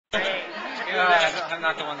I'm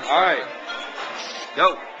not the one that's All right.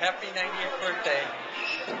 Go. Happy 90th birthday,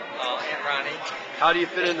 Aunt Ronnie. How do you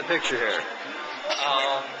fit in the picture here?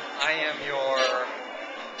 I am your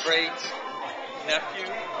great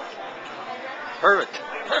nephew. Perfect.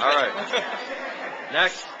 All right.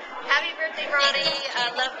 Next. Happy birthday, Ronnie.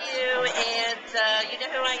 I love you, and you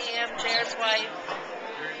know who I am, Jared's wife.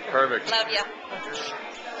 Perfect. Love you.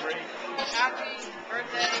 Happy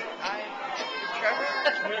birthday, I'm Trevor.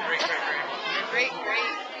 Your great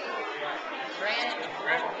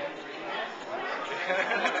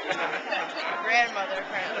grandmother,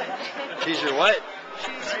 apparently. She's your what?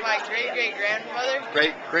 She's my great grandmother.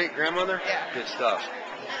 Great grandmother? Yeah. Good stuff.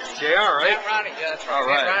 JR, right? Aunt Ronnie, yeah, that's right. All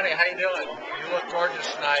right. Aunt Ronnie, how you doing? You look gorgeous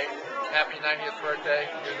tonight. Happy 90th birthday.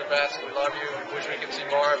 You're the best. We love you. We wish we could see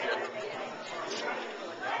more of you.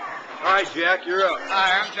 All right, Jack, you're up.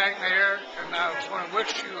 Hi, I'm Jack Mayer, and I want to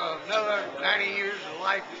wish you another 90 years of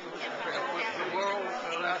life with the world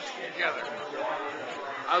and us together.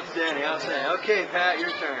 Outstanding. Okay, Pat, your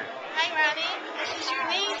turn. Hi, Ronnie. This is your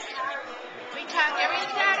niece. We talk every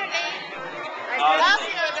Saturday. I love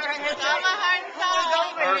you. With all my heart and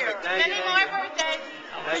soul. Perfect. Many more birthdays.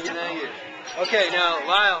 Thank you. Okay, now,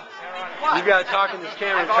 Lyle, you've got to talk in this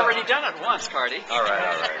camera. I've already done it once, Cardi. All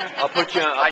right. I'll put you on.